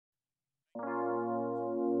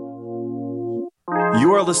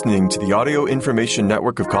You are listening to the Audio Information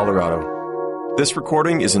Network of Colorado. This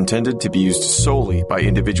recording is intended to be used solely by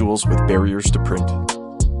individuals with barriers to print.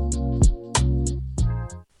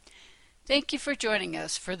 Thank you for joining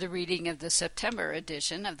us for the reading of the September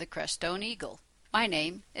edition of the Crestone Eagle. My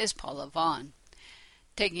name is Paula Vaughn.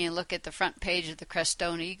 Taking a look at the front page of the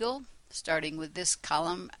Crestone Eagle, starting with this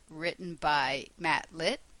column written by Matt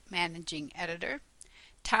Litt, Managing Editor.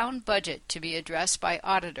 Town budget to be addressed by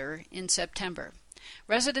auditor in September.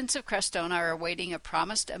 Residents of Crestone are awaiting a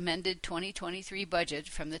promised amended 2023 budget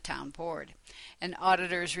from the town board. An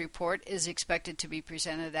auditor's report is expected to be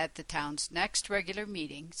presented at the town's next regular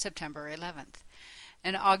meeting, September 11th.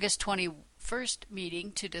 An August 21st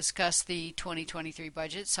meeting to discuss the 2023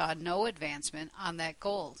 budget saw no advancement on that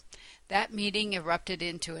goal. That meeting erupted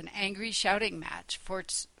into an angry shouting match,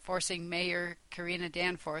 forcing Mayor Karina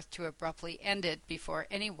Danforth to abruptly end it before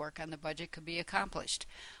any work on the budget could be accomplished.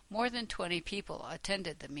 More than 20 people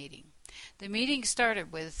attended the meeting. The meeting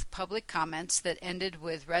started with public comments that ended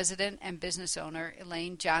with resident and business owner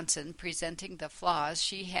Elaine Johnson presenting the flaws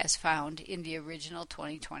she has found in the original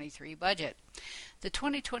 2023 budget. The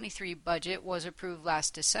 2023 budget was approved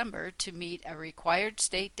last December to meet a required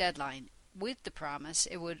state deadline, with the promise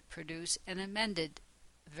it would produce an amended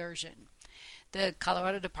version. The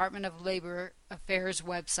Colorado Department of Labor Affairs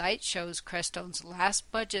website shows Crestone's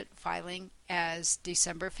last budget filing as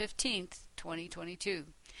December 15th, 2022.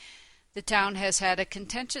 The town has had a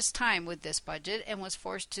contentious time with this budget and was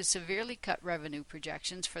forced to severely cut revenue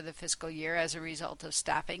projections for the fiscal year as a result of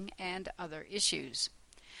staffing and other issues.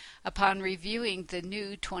 Upon reviewing the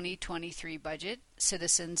new 2023 budget,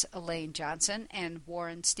 citizens Elaine Johnson and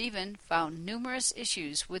Warren Stephen found numerous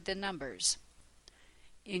issues with the numbers,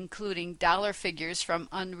 including dollar figures from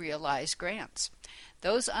unrealized grants.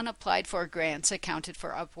 Those unapplied for grants accounted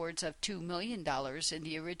for upwards of $2 million in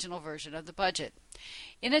the original version of the budget.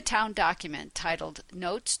 In a town document titled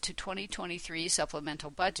Notes to 2023 Supplemental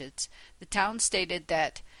Budgets, the town stated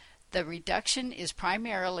that the reduction is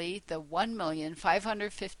primarily the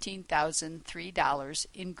 $1,515,003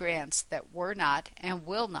 in grants that were not and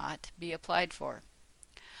will not be applied for.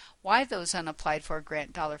 Why those unapplied for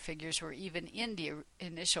grant dollar figures were even in the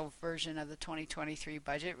initial version of the 2023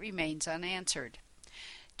 budget remains unanswered.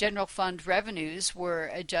 General fund revenues were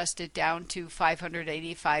adjusted down to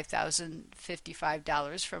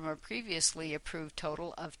 $585,055 from a previously approved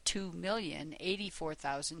total of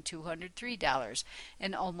 $2,084,203,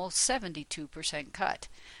 an almost 72% cut.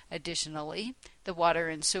 Additionally, the Water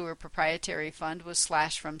and Sewer Proprietary Fund was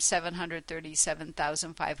slashed from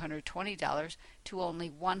 $737,520 to only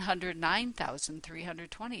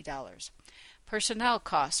 $109,320. Personnel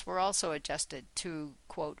costs were also adjusted to,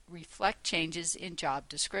 quote, reflect changes in job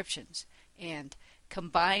descriptions and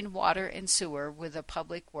combine water and sewer with a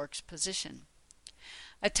public works position.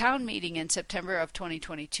 A town meeting in September of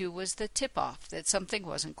 2022 was the tip-off that something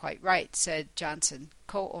wasn't quite right, said Johnson,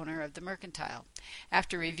 co-owner of the Mercantile.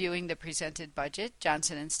 After reviewing the presented budget,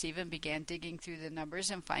 Johnson and Stephen began digging through the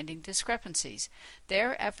numbers and finding discrepancies.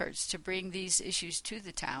 Their efforts to bring these issues to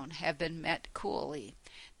the town have been met coolly.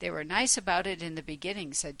 They were nice about it in the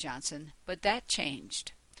beginning, said Johnson, but that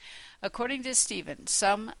changed. According to Stephen,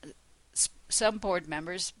 some board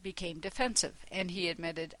members became defensive, and he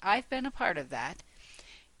admitted, I've been a part of that.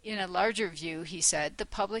 In a larger view, he said, the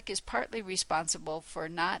public is partly responsible for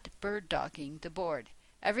not bird-dogging the board.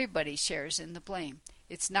 Everybody shares in the blame.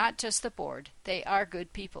 It's not just the board. They are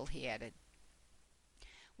good people, he added.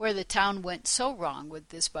 Where the town went so wrong with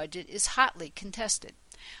this budget is hotly contested.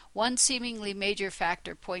 One seemingly major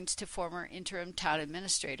factor points to former interim town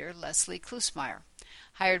administrator Leslie Klusmeyer.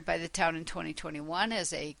 Hired by the town in 2021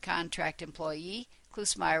 as a contract employee,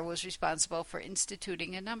 Klusmeyer was responsible for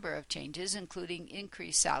instituting a number of changes, including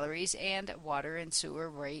increased salaries and a water and sewer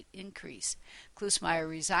rate increase. Klusmeyer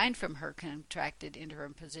resigned from her contracted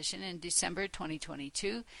interim position in December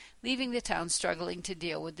 2022, leaving the town struggling to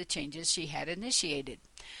deal with the changes she had initiated.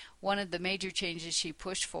 One of the major changes she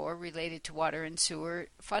pushed for related to water and sewer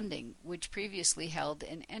funding, which previously held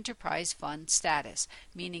an enterprise fund status,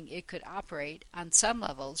 meaning it could operate on some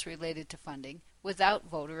levels related to funding without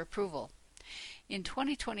voter approval. In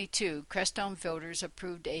 2022, Crestone voters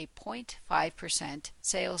approved a 0.5%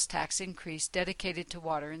 sales tax increase dedicated to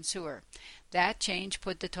water and sewer. That change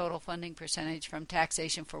put the total funding percentage from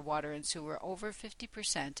taxation for water and sewer over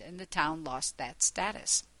 50%, and the town lost that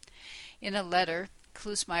status. In a letter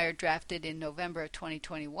Klusmeyer drafted in November of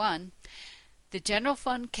 2021, the general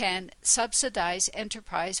fund can subsidize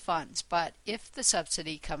enterprise funds, but if the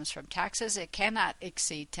subsidy comes from taxes, it cannot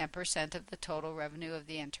exceed 10% of the total revenue of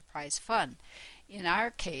the enterprise fund. In our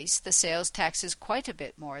case, the sales tax is quite a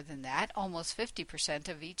bit more than that, almost 50%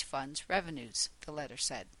 of each fund's revenues, the letter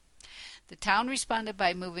said. The town responded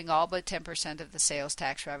by moving all but 10% of the sales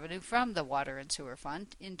tax revenue from the Water and Sewer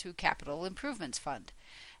Fund into Capital Improvements Fund.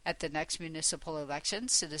 At the next municipal election,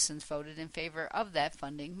 citizens voted in favor of that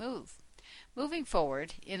funding move. Moving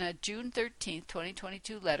forward, in a June 13,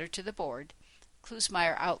 2022 letter to the board,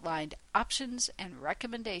 Klusmeyer outlined options and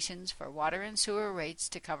recommendations for water and sewer rates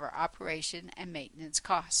to cover operation and maintenance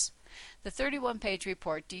costs. The 31-page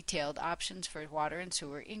report detailed options for water and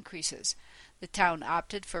sewer increases. The town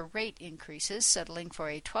opted for rate increases, settling for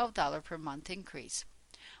a $12 per month increase.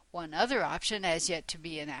 One other option, as yet to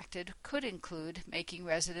be enacted, could include making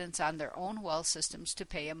residents on their own well systems to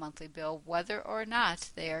pay a monthly bill whether or not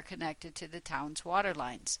they are connected to the town's water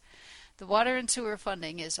lines. The water and sewer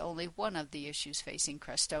funding is only one of the issues facing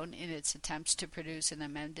Crestone in its attempts to produce an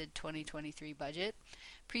amended 2023 budget.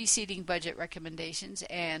 Preceding budget recommendations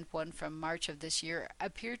and one from March of this year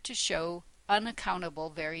appear to show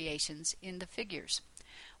unaccountable variations in the figures.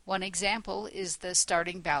 One example is the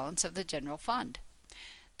starting balance of the general fund.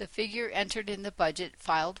 The figure entered in the budget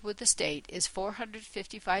filed with the state is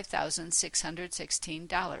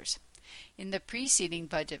 $455,616. In the preceding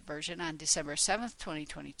budget version on December 7,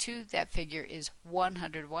 2022, that figure is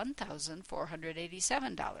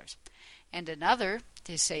 $101,487. And another,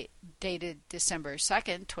 dated December 2,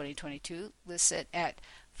 2022, lists it at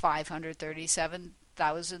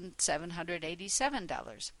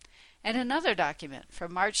 $537,787. And another document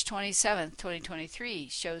from March 27, 2023,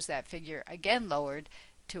 shows that figure again lowered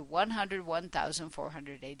to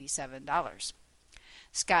 $101,487.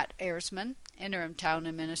 Scott Ayresman, interim town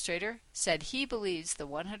administrator, said he believes the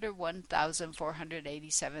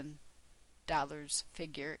 $101,487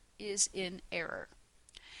 figure is in error.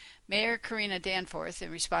 Mayor Karina Danforth,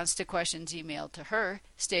 in response to questions emailed to her,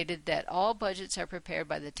 stated that all budgets are prepared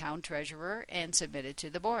by the town treasurer and submitted to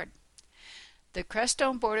the board. The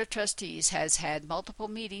Crestone Board of Trustees has had multiple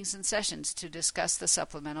meetings and sessions to discuss the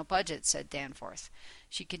supplemental budget, said Danforth.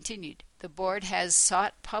 She continued, the board has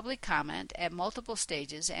sought public comment at multiple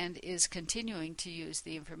stages and is continuing to use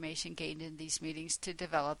the information gained in these meetings to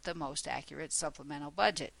develop the most accurate supplemental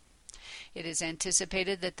budget. It is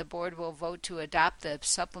anticipated that the board will vote to adopt the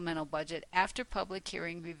supplemental budget after public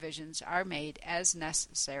hearing revisions are made as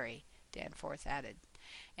necessary, Danforth added.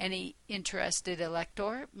 Any interested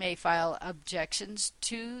elector may file objections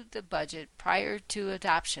to the budget prior to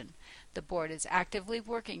adoption. The board is actively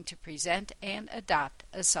working to present and adopt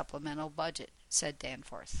a supplemental budget, said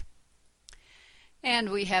Danforth. And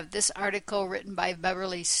we have this article written by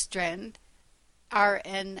Beverly Strand,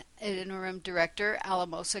 RN Interim Director,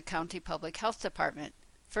 Alamosa County Public Health Department.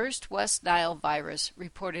 First West Nile virus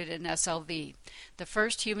reported in SLV. The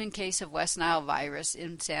first human case of West Nile virus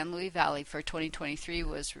in San Luis Valley for 2023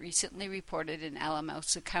 was recently reported in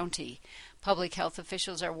Alamosa County. Public health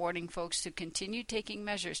officials are warning folks to continue taking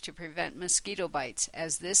measures to prevent mosquito bites,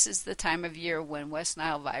 as this is the time of year when West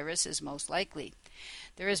Nile virus is most likely.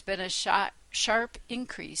 There has been a sharp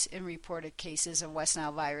increase in reported cases of West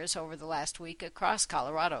Nile virus over the last week across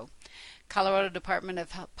Colorado. Colorado Department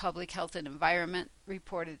of Public Health and Environment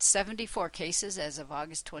reported 74 cases as of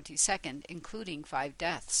August 22nd, including 5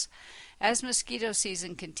 deaths. As mosquito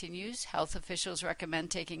season continues, health officials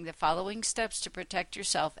recommend taking the following steps to protect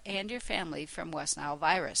yourself and your family from West Nile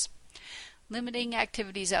virus. Limiting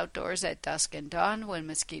activities outdoors at dusk and dawn when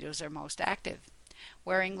mosquitoes are most active.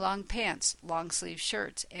 Wearing long pants, long-sleeve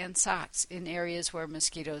shirts, and socks in areas where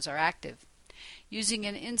mosquitoes are active. Using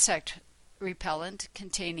an insect repellent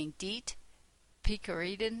containing DEET,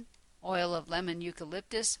 picaridin, oil of lemon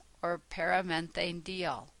eucalyptus, or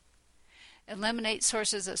paramethanediol. Eliminate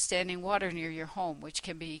sources of standing water near your home, which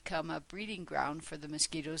can become a breeding ground for the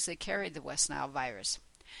mosquitoes that carry the West Nile virus.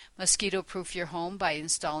 Mosquito-proof your home by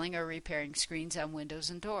installing or repairing screens on windows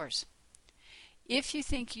and doors. If you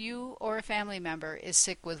think you or a family member is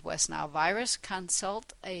sick with West Nile virus,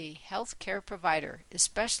 consult a health care provider,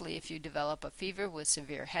 especially if you develop a fever with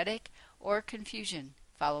severe headache or confusion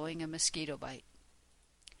following a mosquito bite.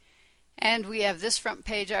 And we have this front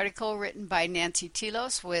page article written by Nancy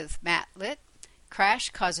Tilos with Matt Litt.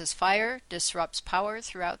 Crash causes fire, disrupts power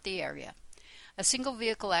throughout the area. A single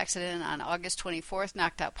vehicle accident on August 24th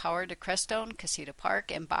knocked out power to Crestone, Casita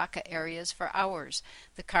Park, and Baca areas for hours.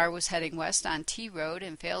 The car was heading west on T Road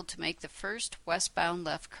and failed to make the first westbound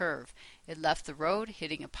left curve. It left the road,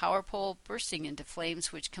 hitting a power pole, bursting into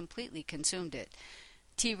flames which completely consumed it.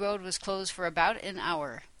 T Road was closed for about an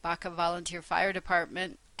hour. Baca Volunteer Fire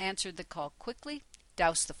Department answered the call quickly,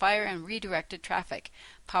 doused the fire and redirected traffic.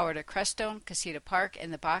 Power to Crestone, Casita Park,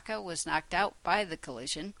 and the Baca was knocked out by the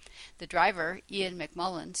collision. The driver, Ian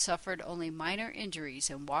McMullen, suffered only minor injuries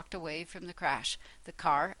and walked away from the crash. The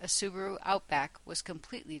car, a Subaru Outback, was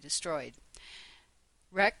completely destroyed.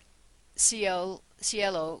 Rec Cielo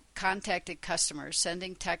contacted customers,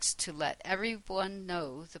 sending texts to let everyone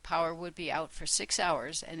know the power would be out for 6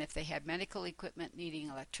 hours and if they had medical equipment needing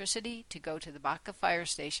electricity to go to the Baca fire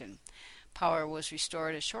station. Power was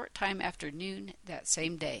restored a short time after noon that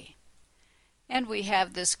same day. And we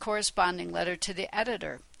have this corresponding letter to the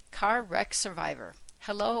editor. Car wreck survivor.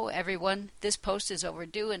 Hello, everyone. This post is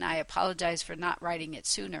overdue and I apologize for not writing it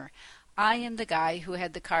sooner. I am the guy who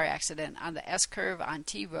had the car accident on the S-curve on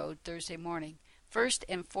T Road Thursday morning. First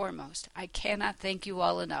and foremost, I cannot thank you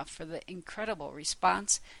all enough for the incredible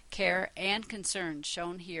response, care, and concern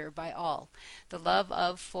shown here by all. The love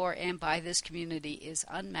of, for, and by this community is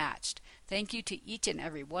unmatched. Thank you to each and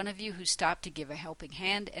every one of you who stopped to give a helping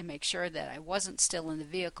hand and make sure that I wasn't still in the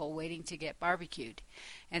vehicle waiting to get barbecued.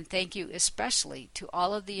 And thank you especially to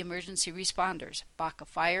all of the emergency responders, Baca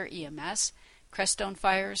Fire EMS, Crestone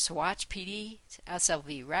Fire, Saguache PD,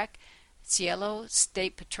 SLV Rec, Cielo,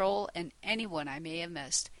 State Patrol, and anyone I may have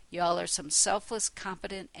missed. Y'all are some selfless,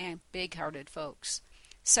 competent, and big-hearted folks.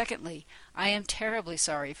 Secondly, I am terribly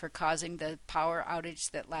sorry for causing the power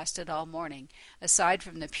outage that lasted all morning. Aside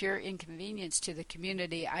from the pure inconvenience to the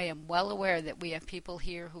community, I am well aware that we have people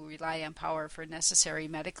here who rely on power for necessary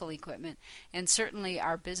medical equipment, and certainly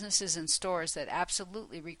our businesses and stores that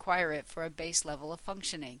absolutely require it for a base level of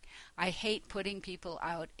functioning. I hate putting people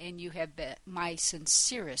out, and you have my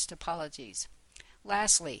sincerest apologies.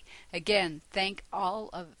 Lastly, again, thank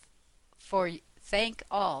all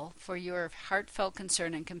for your heartfelt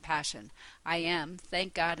concern and compassion. I am,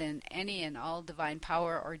 thank God, in any and all divine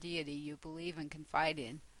power or deity you believe and confide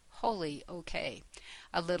in, wholly okay.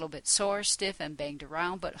 A little bit sore, stiff, and banged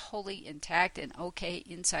around, but wholly intact and okay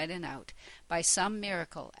inside and out. By some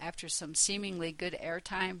miracle, after some seemingly good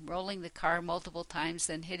airtime, rolling the car multiple times,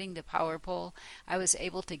 then hitting the power pole, I was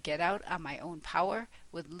able to get out on my own power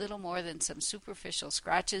with little more than some superficial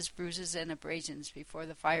scratches, bruises, and abrasions before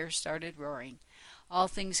the fire started roaring. All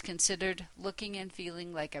things considered, looking and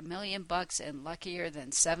feeling like $1,000,000 and luckier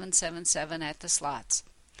than 777 at the slots.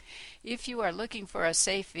 If you are looking for a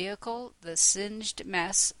safe vehicle, the singed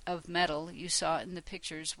mess of metal you saw in the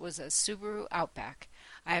pictures was a Subaru Outback.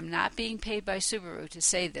 I am not being paid by Subaru to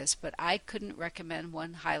say this, but I couldn't recommend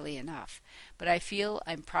one highly enough. But I feel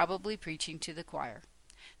I'm probably preaching to the choir.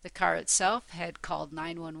 The car itself had called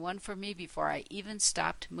 911 for me before I even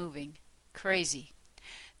stopped moving. Crazy.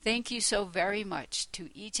 Thank you so very much to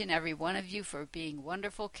each and every one of you for being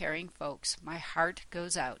wonderful, caring folks. My heart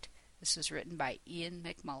goes out. This is written by Ian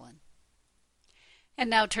McMullen. And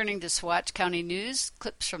now turning to Saguache County News,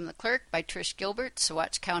 clips from the Clerk by Trish Gilbert,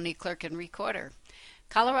 Saguache County Clerk and Recorder.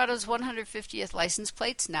 Colorado's 150th license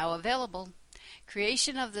plates now available.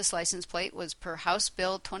 Creation of this license plate was per House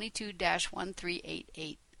Bill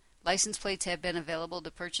 22-1388. License plates have been available to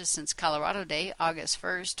purchase since Colorado Day, August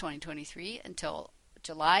 1st, 2023, until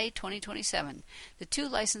July 2027. The two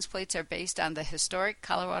license plates are based on the historic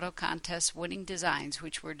Colorado contest winning designs,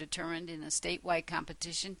 which were determined in a statewide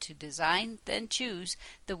competition to design, then choose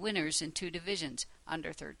the winners in two divisions,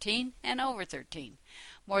 under 13 and over 13.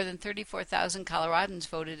 More than 34,000 Coloradans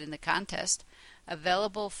voted in the contest.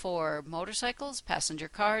 Available for motorcycles, passenger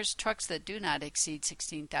cars, trucks that do not exceed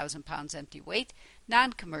 16,000 pounds empty weight,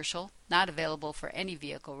 non-commercial, not available for any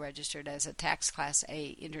vehicle registered as a Tax Class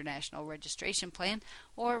A International Registration Plan,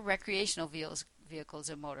 or recreational vehicles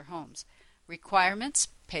and motorhomes. Requirements: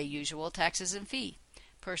 pay usual taxes and fee.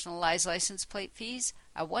 Personalized license plate fees: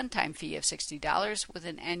 a one-time fee of $60 with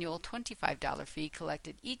an annual $25 fee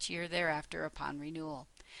collected each year thereafter upon renewal.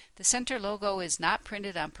 The center logo is not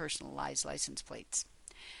printed on personalized license plates.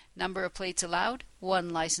 Number of plates allowed: one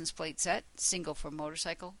license plate set, single for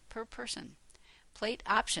motorcycle, per person. Plate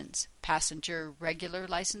options: passenger regular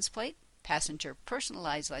license plate, passenger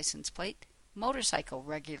personalized license plate, motorcycle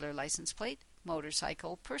regular license plate,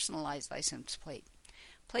 motorcycle personalized license plate.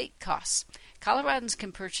 Plate costs: Coloradans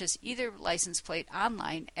can purchase either license plate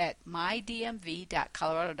online at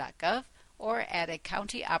mydmv.colorado.gov or at a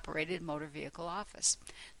county-operated motor vehicle office.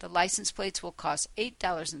 The license plates will cost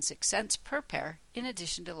 $8.06 per pair in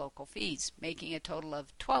addition to local fees, making a total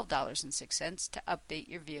of $12.06 to update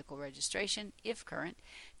your vehicle registration, if current,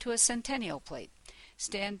 to a Centennial plate.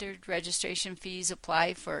 Standard registration fees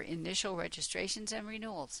apply for initial registrations and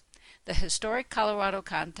renewals. The historic Colorado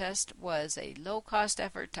contest was a low-cost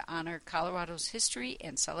effort to honor Colorado's history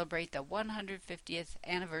and celebrate the 150th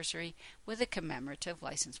anniversary with a commemorative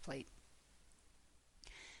license plate.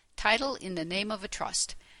 Title in the name of a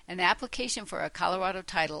trust. An application for a Colorado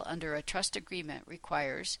title under a trust agreement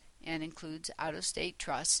requires and includes out-of-state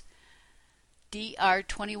trusts, DR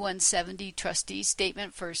 2170 trustee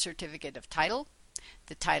statement for certificate of title.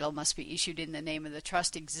 The title must be issued in the name of the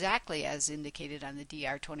trust exactly as indicated on the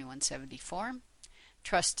DR 2170 form.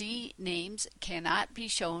 Trustee names cannot be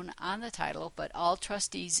shown on the title, but all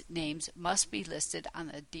trustees' names must be listed on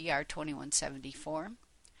the DR 2170 form.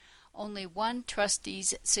 Only one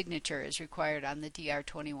trustee's signature is required on the DR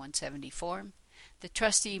 2170 form. The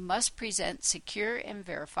trustee must present secure and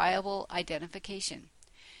verifiable identification.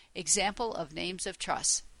 Example of names of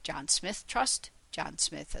trusts: John Smith Trust, John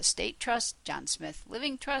Smith Estate Trust, John Smith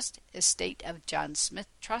Living Trust, Estate of John Smith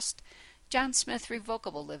Trust, John Smith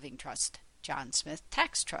Revocable Living Trust, John Smith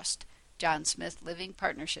Tax Trust, John Smith Living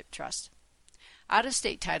Partnership Trust.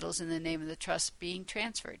 Out-of-state titles in the name of the trust being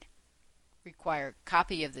transferred require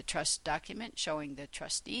copy of the trust document showing the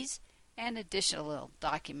trustees and additional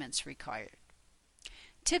documents required.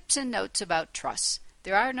 Tips and notes about trusts.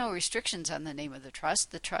 There are no restrictions on the name of the trust.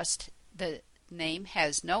 The name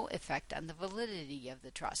has no effect on the validity of the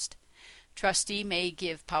trust. Trustee may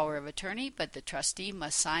give power of attorney, but the trustee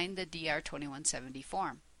must sign the DR 2170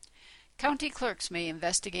 form. County clerks may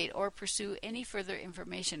investigate or pursue any further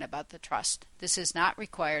information about the trust. This is not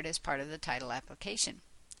required as part of the title application.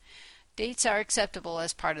 Dates are acceptable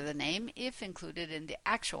as part of the name if included in the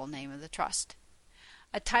actual name of the trust.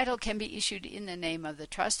 A title can be issued in the name of the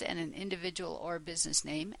trust and an individual or business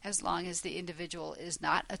name as long as the individual is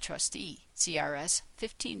not a trustee. CRS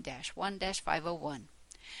 15-1-501.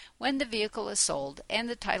 When the vehicle is sold and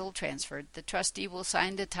the title transferred, the trustee will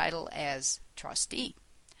sign the title as trustee.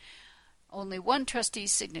 Only one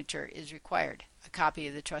trustee's signature is required. A copy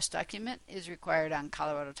of the trust document is required on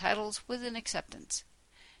Colorado titles with an acceptance.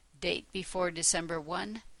 Date before December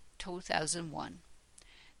 1, 2001.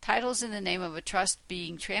 Titles in the name of a trust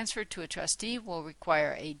being transferred to a trustee will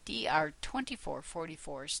require a DR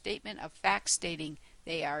 2444 statement of facts stating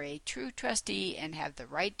they are a true trustee and have the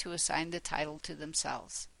right to assign the title to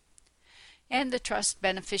themselves. And the trust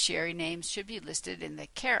beneficiary names should be listed in the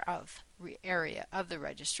care of area of the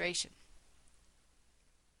registration.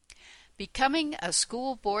 Becoming a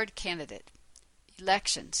school board candidate.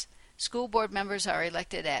 Elections. School board members are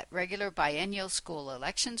elected at regular biennial school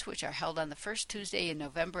elections, which are held on the first Tuesday in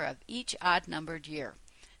November of each odd-numbered year.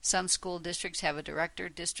 Some school districts have a director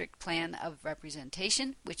district plan of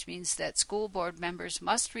representation, which means that school board members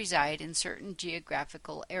must reside in certain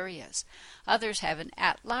geographical areas. Others have an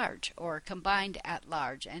at-large or combined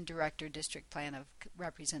at-large and director district plan of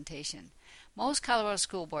representation. Most Colorado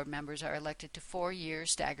school board members are elected to 4-year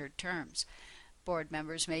staggered terms. Board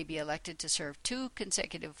members may be elected to serve 2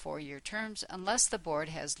 consecutive 4-year terms unless the board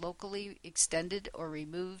has locally extended or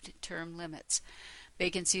removed term limits.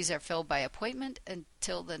 Vacancies are filled by appointment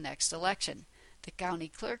until the next election. The county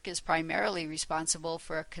clerk is primarily responsible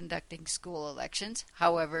for conducting school elections.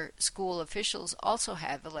 However, school officials also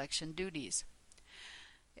have election duties.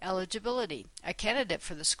 Eligibility. A candidate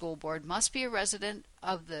for the school board must be a resident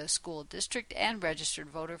of the school district and registered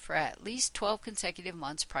voter for at least 12 consecutive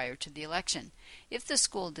months prior to the election. If the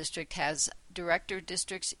school district has director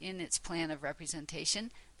districts in its plan of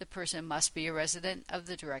representation, the person must be a resident of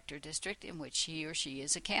the director district in which he or she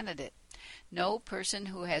is a candidate. No person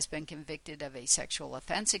who has been convicted of a sexual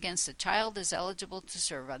offense against a child is eligible to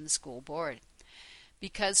serve on the school board.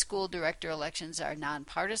 Because school director elections are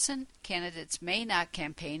nonpartisan, candidates may not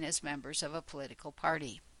campaign as members of a political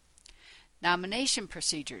party. Nomination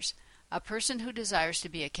procedures. A person who desires to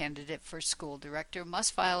be a candidate for school director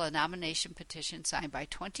must file a nomination petition signed by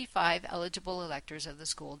 25 eligible electors of the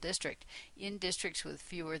school district in districts with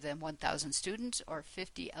fewer than 1,000 students or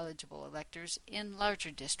 50 eligible electors in larger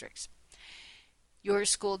districts. Your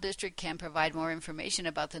school district can provide more information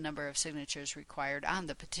about the number of signatures required on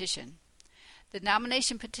the petition. The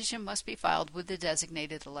nomination petition must be filed with the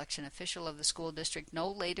designated election official of the school district no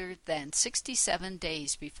later than 67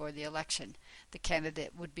 days before the election. The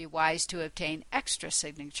candidate would be wise to obtain extra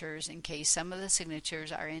signatures in case some of the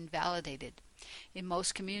signatures are invalidated. In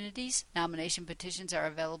most communities, nomination petitions are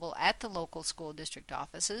available at the local school district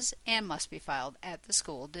offices and must be filed at the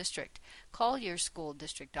school district. Call your school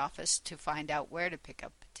district office to find out where to pick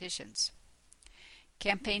up petitions.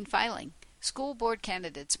 Campaign filing. School board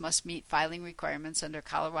candidates must meet filing requirements under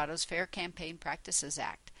Colorado's Fair Campaign Practices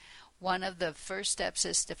Act. One of the first steps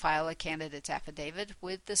is to file a candidate's affidavit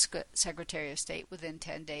with the Secretary of State within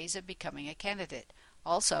 10 days of becoming a candidate.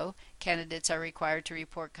 Also, candidates are required to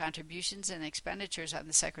report contributions and expenditures on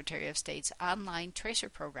the Secretary of State's online tracer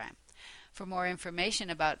program. For more information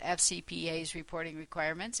about FCPA's reporting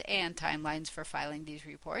requirements and timelines for filing these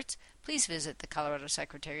reports, please visit the Colorado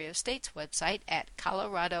Secretary of State's website at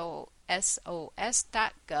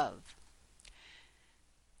coloradosos.gov.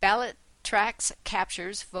 Ballot Tracks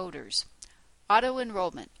captures voters.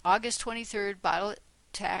 Auto-enrollment. August 23rd, Ballot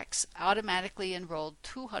Tracks automatically enrolled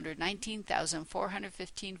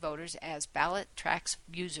 219,415 voters as Ballot Tracks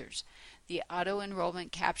users. The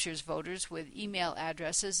auto-enrollment captures voters with email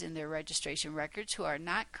addresses in their registration records who are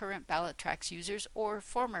not current Ballot Tracks users or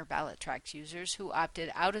former Ballot Tracks users who opted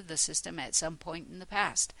out of the system at some point in the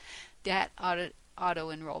past. That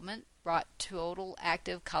auto-enrollment brought total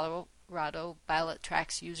active Colorado Ballot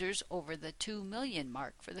Tracks users over the 2 million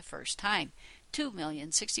mark for the first time,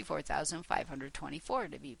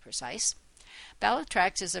 2,064,524 to be precise. Ballot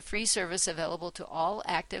Tracks is a free service available to all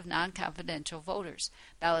active non-confidential voters.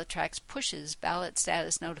 Ballot Tracks pushes ballot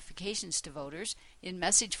status notifications to voters in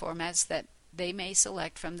message formats that they may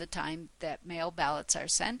select from the time that mail ballots are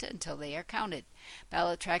sent until they are counted.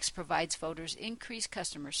 Ballot Tracks provides voters increased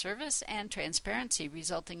customer service and transparency,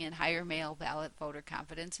 resulting in higher mail ballot voter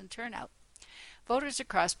confidence and turnout. Voters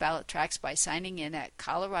across Ballot Tracks by signing in at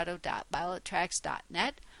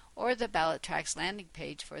colorado.ballottracks.net or the Ballot Tracks landing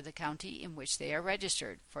page for the county in which they are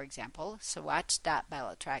registered, for example,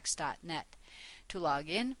 sawatch.ballottracks.net. To log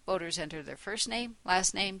in, voters enter their first name,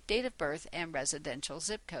 last name, date of birth, and residential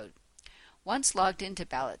zip code. Once logged into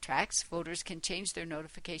Ballot Tracks, voters can change their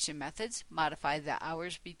notification methods, modify the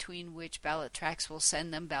hours between which Ballot Tracks will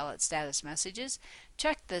send them ballot status messages,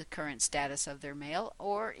 check the current status of their mail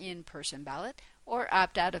or in-person ballot, or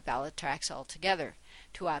opt out of Ballot Tracks altogether.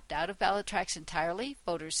 To opt out of Ballot Tracks entirely,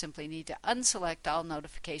 voters simply need to unselect all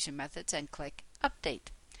notification methods and click Update.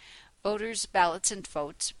 Voters' ballots and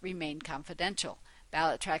votes remain confidential.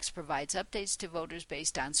 Ballot Tracks provides updates to voters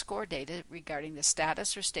based on score data regarding the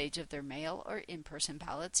status or stage of their mail or in-person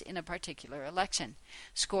ballots in a particular election.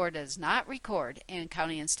 Score does not record, and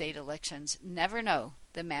county and state elections never know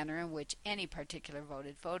the manner in which any particular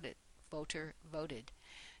voter voted.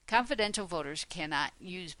 Confidential voters cannot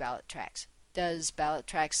use Ballot Tracks. Does Ballot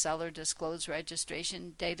Tracks sell or disclose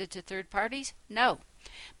registration data to third parties? No.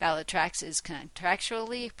 Ballot Tracks is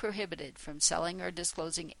contractually prohibited from selling or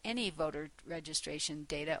disclosing any voter registration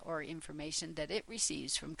data or information that it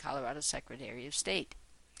receives from Colorado Secretary of State.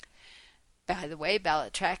 By the way,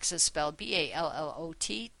 Ballot Tracks is spelled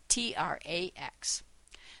BALLOTTRAX.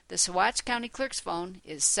 The Saguache County Clerk's phone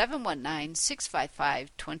is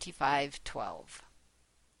 719-655-2512.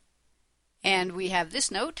 And we have this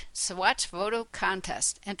note, Saguache Photo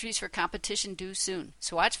Contest. Entries for competition due soon.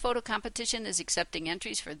 Saguache Photo Competition is accepting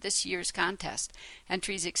entries for this year's contest.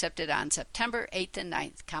 Entries accepted on September 8th and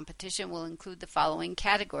 9th. Competition will include the following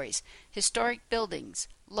categories: historic buildings,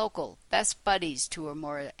 local, best buddies, 2 or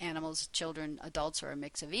more animals, children, adults, or a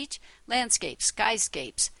mix of each, landscapes,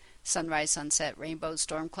 skyscapes, sunrise, sunset, rainbow,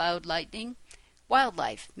 storm cloud, lightning,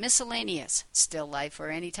 wildlife, miscellaneous, still life or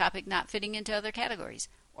any topic not fitting into other categories,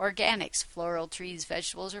 organics, floral, trees,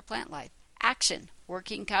 vegetables, or plant life, action,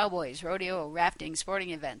 working cowboys, rodeo, rafting, sporting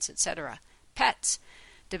events, etc., pets,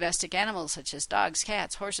 domestic animals such as dogs,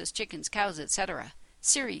 cats, horses, chickens, cows, etc.,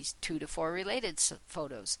 series, 2 to 4 related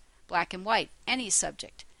photos, black and white, any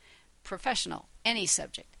subject, professional, any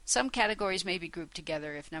subject. Some categories may be grouped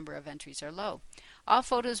together if number of entries are low. All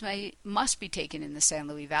photos must be taken in the San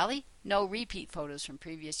Luis Valley. No repeat photos from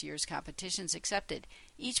previous year's competitions accepted.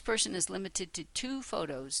 Each person is limited to 2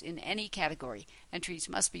 photos in any category. Entries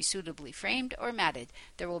must be suitably framed or matted.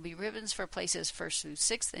 There will be ribbons for places 1st through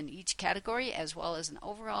 6th in each category, as well as an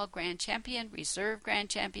overall grand champion, reserve grand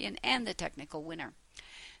champion, and the technical winner.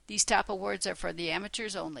 These top awards are for the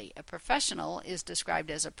amateurs only. A professional is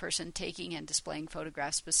described as a person taking and displaying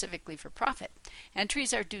photographs specifically for profit.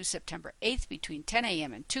 Entries are due September 8th between 10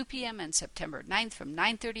 a.m. and 2 p.m. and September 9th from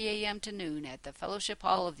 9:30 a.m. to noon at the Fellowship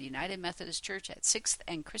Hall of the United Methodist Church at 6th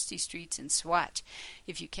and Christie Streets in Saguache.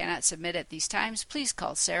 If you cannot submit at these times, please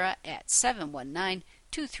call Sarah at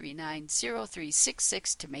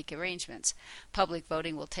 719-239-0366 to make arrangements. Public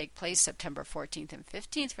voting will take place September 14th and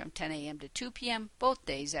 15th from 10 a.m. to 2 p.m., both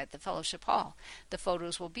days at the Fellowship Hall. The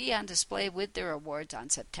photos will be on display with their awards on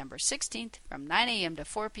September 16th from 9 a.m. to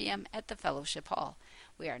 4 p.m. at the Fellowship Hall.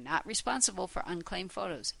 We are not responsible for unclaimed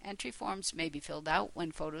photos. Entry forms may be filled out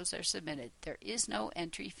when photos are submitted. There is no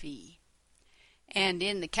entry fee. And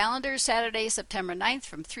in the calendar, Saturday, September 9th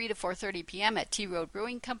from 3 to 4:30 p.m. at T Road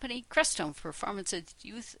Brewing Company, Crestone Performance's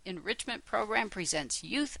Youth Enrichment Program presents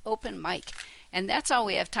Youth Open Mic. And that's all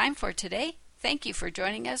we have time for today. Thank you for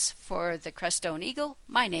joining us for the Crestone Eagle.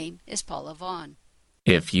 My name is Paula Vaughn.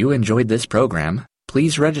 If you enjoyed this program,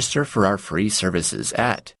 please register for our free services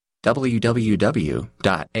at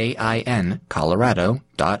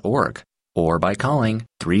www.aincolorado.org or by calling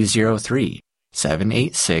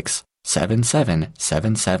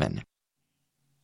 303-786-7777.